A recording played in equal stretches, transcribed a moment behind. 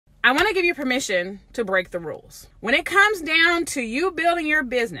I want to give you permission to break the rules. When it comes down to you building your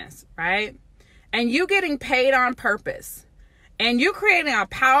business, right? And you getting paid on purpose, and you creating a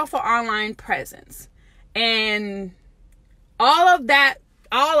powerful online presence, and all of that,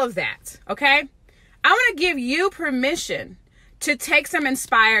 okay? I want to give you permission to take some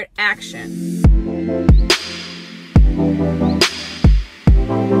inspired action.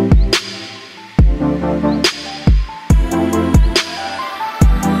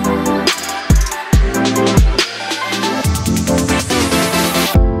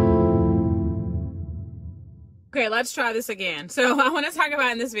 Okay, let's try this again. So I want to talk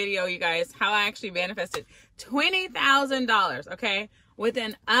about in this video, you guys, how I actually manifested $20,000, okay, with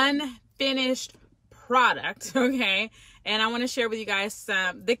an unfinished product, okay? And I want to share with you guys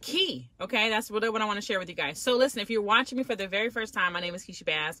the key, okay? That's what I want to share with you guys. So listen, if you're watching me for the very first time, my name is Keisha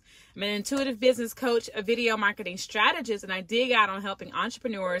Bass. I'm an intuitive business coach, a video marketing strategist, and I dig out on helping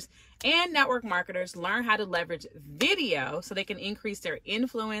entrepreneurs and network marketers learn how to leverage video so they can increase their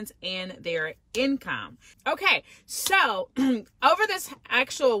influence and their income. Okay, so over this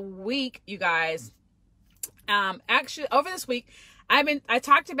actual week, you guys, over this week, I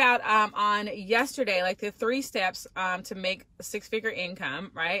talked about on yesterday, like the 3 steps to make a 6-figure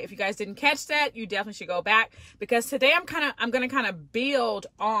income, right? If you guys didn't catch that, you definitely should go back, because today I'm going to kind of build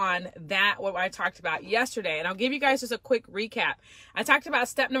on that, what I talked about yesterday. And I'll give you guys just a quick recap. I talked about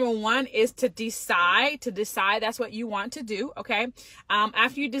step number 1 is to decide that's what you want to do. Okay.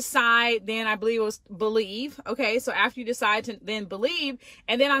 After you decide, then I believe it was believe. Okay. So after you decide to then believe,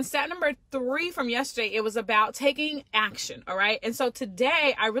 and then on step number 3 from yesterday, it was about taking action. All right. And so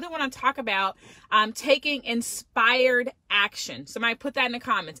today I really want to talk about taking inspired action. Somebody put that in the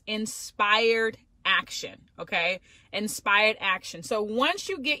comments, inspired action. Okay. Inspired action. So once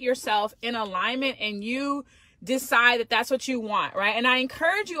you get yourself in alignment and you decide that that's what you want, right? And I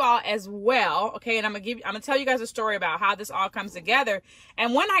encourage you all as well. Okay. And I'm going to tell you guys a story about how this all comes together.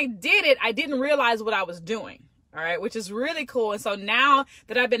 And when I did it, I didn't realize what I was doing. All right, which is really cool. And so now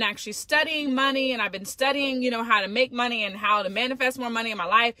that I've been actually studying money, and I've been studying, how to make money and how to manifest more money in my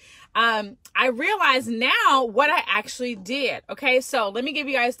life, I realize now what I actually did. Okay, so let me give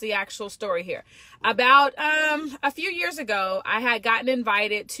you guys the actual story here. About a few years ago, I had gotten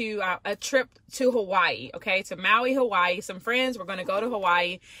invited to a trip to Hawaii, okay, to Maui, Hawaii. Some friends were going to go to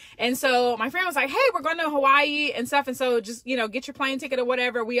Hawaii. And so my friend was like, hey, we're going to Hawaii and stuff. And so just, get your plane ticket or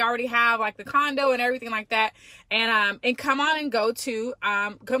whatever. We already have like the condo and everything like that. And come on and go to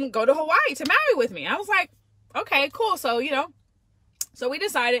Hawaii, to Maui with me. I was like, okay, cool. So, so we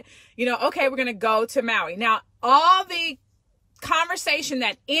decided, okay, we're going to go to Maui. Now, all the conversation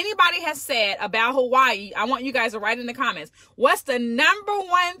that anybody has said about Hawaii, I want you guys to write in the comments. What's the number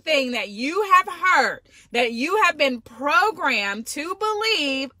one thing that you have heard, that you have been programmed to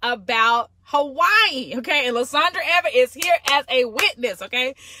believe about Hawaii? Okay. And Lysandra Eva is here as a witness.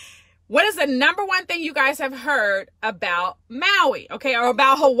 Okay. What is the number one thing you guys have heard about Maui, okay, or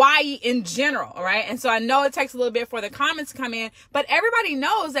about Hawaii in general, all right? And so I know it takes a little bit for the comments to come in, but everybody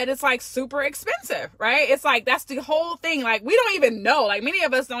knows that it's like super expensive, right? It's like, that's the whole thing. Like, we don't even know, like many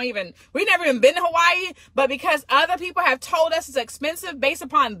of us we've never even been to Hawaii, but because other people have told us it's expensive based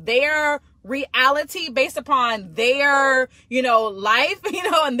upon their reality, based upon their, life,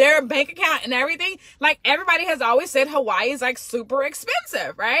 and their bank account and everything, like everybody has always said Hawaii is like super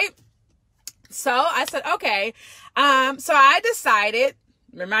expensive, right? So I said, okay. So I decided,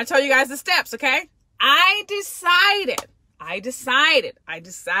 remember I told you guys the steps, okay? I decided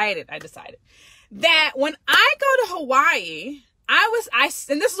that when I go to Hawaii,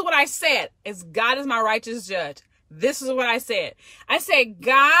 and this is what I said, is God is my righteous judge. This is what I said. I said,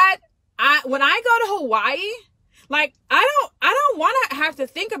 God, when I go to Hawaii, like, I don't want to have to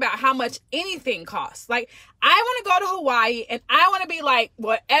think about how much anything costs. Like, I want to go to Hawaii and I want to be like,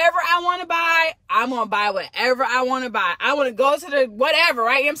 whatever I want to buy, I'm going to buy whatever I want to buy. I want to go to the whatever,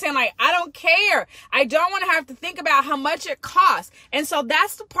 right? You know what I'm saying? Like, I don't care. I don't want to have to think about how much it costs. And so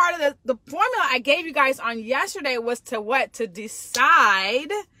that's the part of the formula I gave you guys on yesterday, was to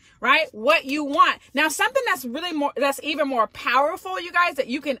decide, right, what you want. Now, something that's even more powerful, you guys, that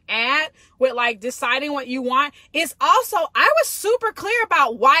you can add with like deciding what you want is also, I was super clear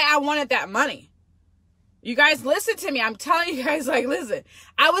about why I wanted that money. You guys, listen to me. I'm telling you guys, like, listen,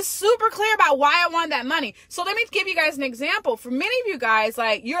 I was super clear about why I wanted that money. So let me give you guys an example. For many of you guys,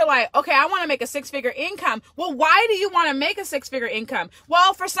 like, you're like, okay, I want to make a 6-figure income. Well, why do you want to make a 6-figure income?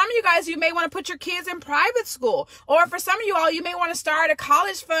 Well, for some of you guys, you may want to put your kids in private school. Or for some of you all, you may want to start a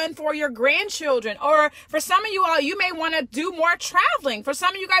college fund for your grandchildren. Or for some of you all, you may want to do more traveling. For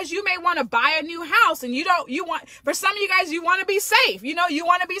some of you guys, you may want to buy a new house, and for some of you guys, you want to be safe. You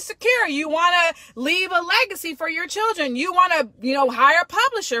want to be secure. You want to leave a legacy for your children. You want to, hire a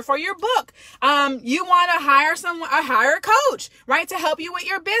publisher for your book. You want to hire a coach, right, to help you with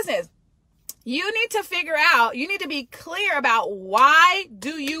your business. You need to be clear about why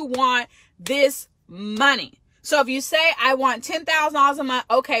do you want this money. So if you say, I want $10,000 a month,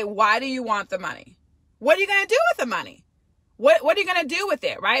 okay, why do you want the money? What are you going to do with the money? What are you going to do with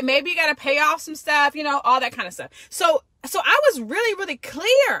it, right? Maybe you got to pay off some stuff, all that kind of stuff. So I was really, really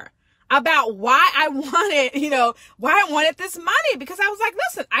clear about why I wanted this money, because I was like,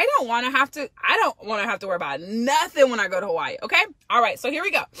 listen, I don't want to have to worry about nothing when I go to Hawaii. Okay. All right. So here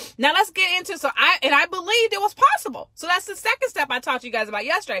we go. Now let's get into, I believed it was possible. So that's the second step I talked to you guys about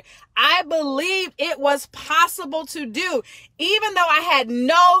yesterday. I believed it was possible to do, even though I had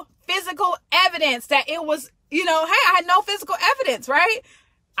no physical evidence that it was, hey, I had no physical evidence, right?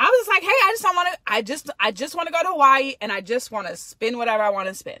 I was like, hey, I just want to go to Hawaii, and I just want to spend whatever I want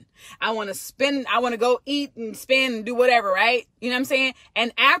to spend. I want to go eat and spend and do whatever, right? You know what I'm saying?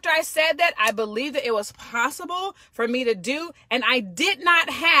 And after I said that, I believed that it was possible for me to do. And I did not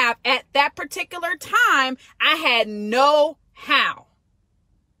have, at that particular time, I had no how.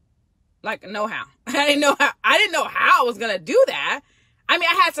 Like, no how. I didn't know how I was going to do that. I mean,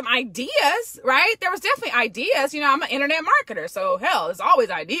 I had some ideas, right? There was definitely ideas. I'm an internet marketer. So hell, there's always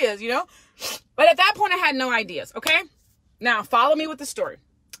ideas, But at that point, I had no ideas. Okay. Now follow me with the story.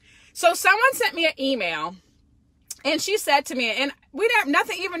 So someone sent me an email, and she said to me, and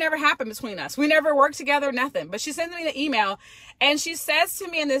nothing even ever happened between us. We never worked together, nothing. But she sent me the email, and she says to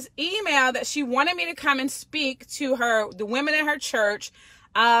me in this email that she wanted me to come and speak to the women in her church,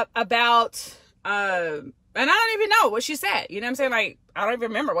 about, and I don't even know what she said. You know what I'm saying? Like, I don't even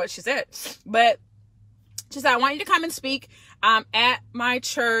remember what she said. But she said, I want you to come and speak at my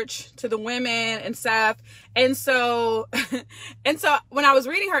church to the women and stuff. And so when I was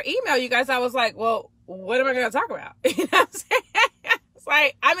reading her email, you guys, I was like, well, what am I going to talk about? You know what I'm saying? It's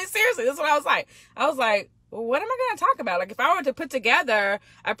like, I mean, seriously, this is what I was like. I was like, well, what am I going to talk about? Like, if I were to put together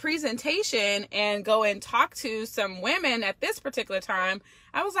a presentation and go and talk to some women at this particular time,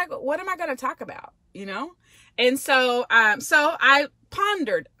 I was like, what am I going to talk about? And so I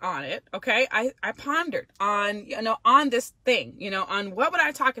pondered on it. Okay. I pondered on, on this thing, on what would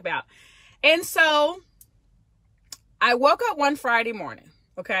I talk about? And so I woke up one Friday morning.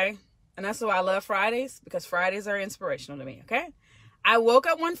 Okay. And that's why I love Fridays, because Fridays are inspirational to me. Okay. I woke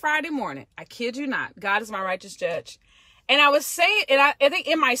up one Friday morning. I kid you not. God is my righteous judge. And I was saying, and I think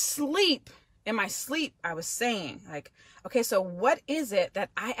in my sleep, I was saying, like, okay, so what is it that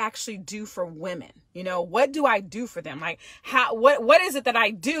I actually do for women? What do I do for them? Like, what is it that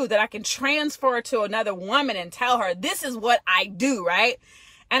I do that I can transfer to another woman and tell her this is what I do, right?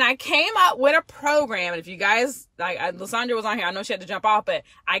 And I came up with a program. And if you guys, like, Lysandra was on here, I know she had to jump off, but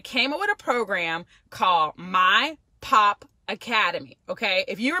I came up with a program called My Pop Academy. Okay.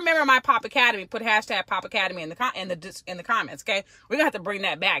 If you remember My Pop Academy, put hashtag Pop Academy in the comments. Okay. We're gonna have to bring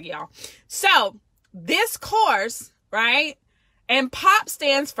that back, y'all. So this course, right? And POP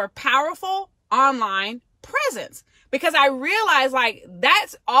stands for Powerful Online Presence, because I realized, like,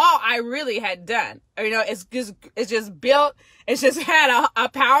 that's all I really had done. It's just built. It's just had a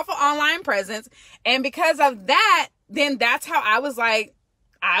powerful online presence. And because of that, then that's how I was like,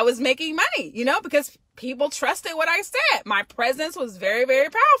 I was making money, because people trusted what I said. My presence was very, very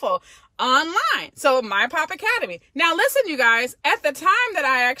powerful online. So My Pop Academy. Now listen, you guys, at the time that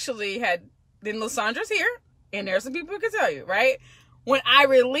I actually had, then Lysandra's here, and there's some people who can tell you, right? When I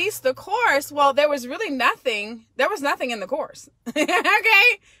released the course, well, there was nothing in the course.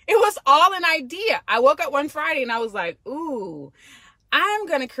 Okay. It was all an idea. I woke up one Friday and I was like, ooh, I'm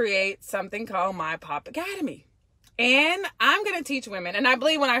going to create something called My Pop Academy. And I'm going to teach women. And I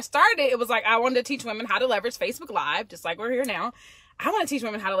believe when I started, it was like, I wanted to teach women how to leverage Facebook Live, just like we're here now. I want to teach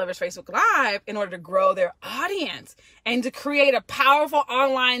women how to leverage Facebook Live in order to grow their audience and to create a powerful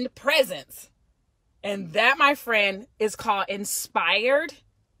online presence. And that, my friend, is called inspired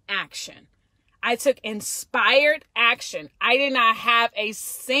action. I took inspired action. I did not have a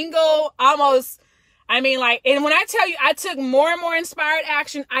single, I mean, like, and when I tell you, I took more and more inspired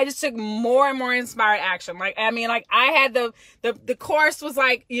action, I just took more and more inspired action. Like, I mean, like, I had the course was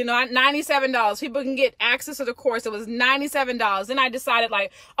like, you know, $97. People can get access to the course. It was $97. Then I decided,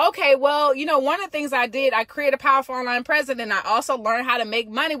 like, okay, well, you know, one of the things I did, I created a powerful online presence, and I also learned how to make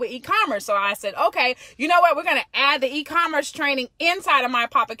money with e-commerce. So I said, okay, you know what? We're going to add the e-commerce training inside of My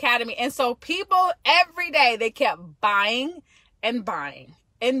Pop Academy. And so people every day, they kept buying and buying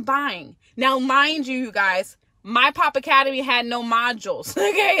and buying. Now, mind you, you guys, My Pop Academy had no modules.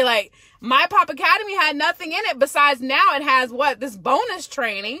 Okay, like My Pop Academy had nothing in it besides now it has what? This bonus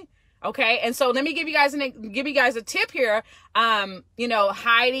training. Okay, and so let me give you guys a tip here. You know,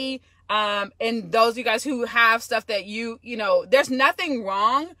 Heidi, and those of you guys who have stuff that you know, there's nothing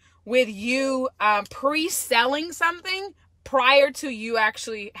wrong with you pre-selling something prior to you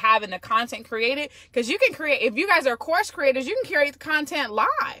actually having the content created, because you can create, if you guys are course creators, you can create the content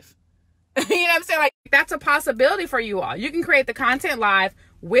live. You know what I'm saying? Like, that's a possibility for you all. You can create the content live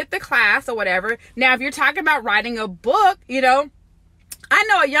with the class or whatever. Now, if you're talking about writing a book, you know, I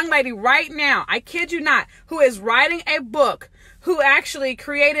know a young lady right now, I kid you not, who is writing a book, who actually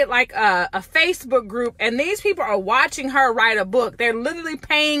created like a Facebook group, and these people are watching her write a book. They're literally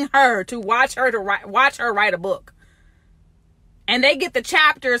paying her to watch her write a book. And they get the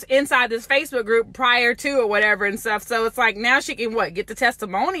chapters inside this Facebook group prior to or whatever and stuff. So it's like now she can get the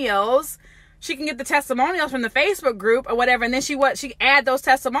testimonials. She can get the testimonials from the Facebook group or whatever. And then she add those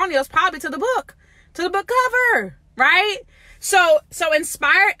testimonials probably to the book cover, right? So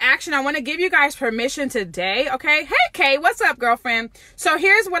inspired action. I want to give you guys permission today. Okay. Hey, Kay, what's up, girlfriend? So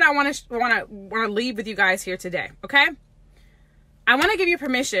here's what I want to leave with you guys here today. Okay. I want to give you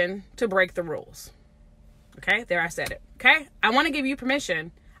permission to break the rules. Okay, there I said it. Okay, I want to give you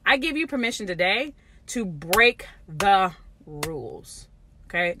permission. I give you permission today to break the rules.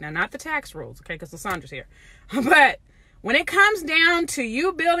 Okay, now not the tax rules, okay, because Lassandra's here. But when it comes down to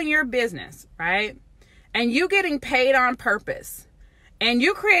you building your business, right, and you getting paid on purpose, and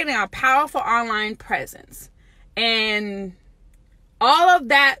you creating a powerful online presence, and all of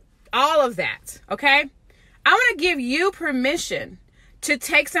that, okay, I want to give you permission to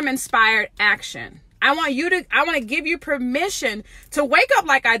take some inspired action. I want to give you permission to wake up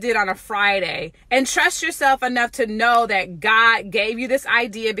like I did on a Friday and trust yourself enough to know that God gave you this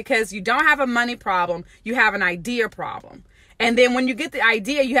idea, because you don't have a money problem. You have an idea problem. And then when you get the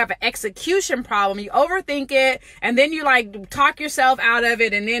idea, you have an execution problem. You overthink it, and then you like talk yourself out of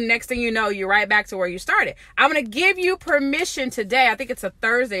it. And then next thing you know, you're right back to where you started. I'm going to give you permission today. I think it's a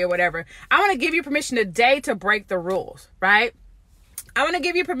Thursday or whatever. I want to give you permission today to break the rules, right? I want to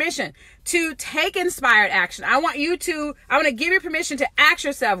give you permission to take inspired action. I want to give you permission to ask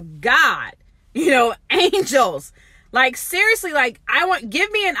yourself, God, you know, angels, like seriously, like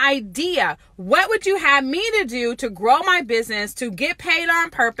give me an idea. What would you have me to do to grow my business, to get paid on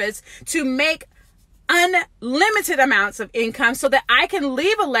purpose, to make unlimited amounts of income so that I can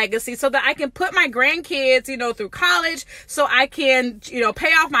leave a legacy, so that I can put my grandkids, you know, through college, so I can, you know, pay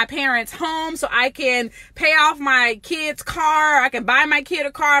off my parents' home, so I can pay off my kid's car, I can buy my kid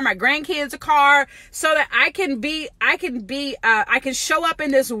a car, my grandkids a car, so that I can show up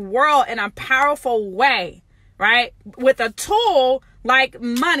in this world in a powerful way, right? With a tool like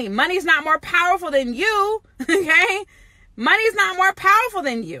money. Money's not more powerful than you, okay? Money's not more powerful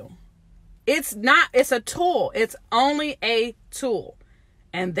than you. It's not, it's a tool. It's only a tool.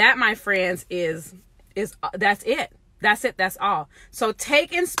 And that, my friends, that's it. That's it. That's all. So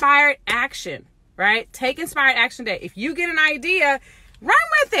take inspired action, right? Take inspired action today. If you get an idea, run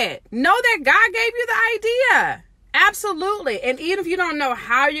with it. Know that God gave you the idea. Absolutely. And even if you don't know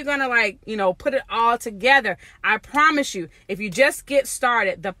how you're going to put it all together, I promise you, if you just get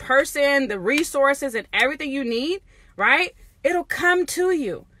started, the person, the resources, and everything you need, right? It'll come to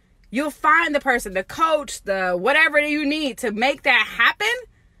you. You'll find the person, the coach, the whatever you need to make that happen,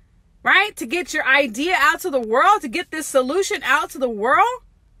 right? To get your idea out to the world, to get this solution out to the world,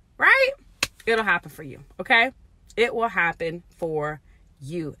 right? It'll happen for you, okay? It will happen for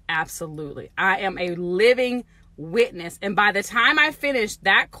you. Absolutely. I am a living witness. And by the time I finished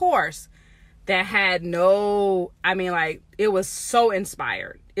that course that had it was so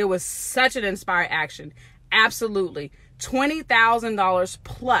inspired. It was such an inspired action. Absolutely.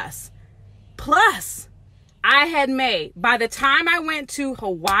 $20,000 plus I had made. By the time I went to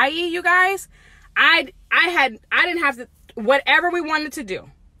Hawaii, you guys, I didn't have to, whatever we wanted to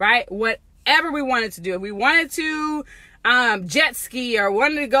do, right? Whatever we wanted to do. If we wanted to jet ski or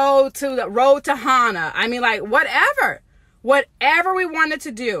wanted to go to the road to Hana, whatever we wanted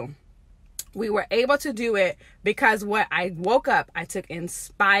to do, we were able to do it because I woke up, I took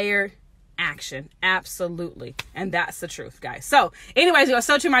inspired action. Absolutely. And that's the truth, guys. So anyways, you know,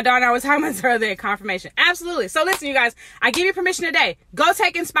 so to my daughter, I was talking about her the confirmation. Absolutely. So listen, you guys, I give you permission today. Go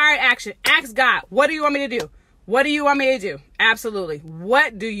take inspired action. Ask God, what do you want me to do? What do you want me to do? Absolutely.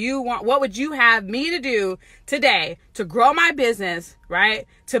 What do you want? What would you have me to do today to grow my business, right?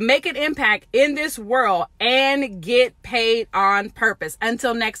 To make an impact in this world and get paid on purpose.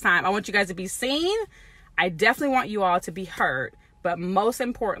 Until next time, I want you guys to be seen. I definitely want you all to be heard. But most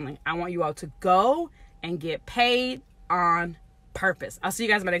importantly, I want you all to go and get paid on purpose. I'll see you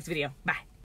guys in my next video. Bye.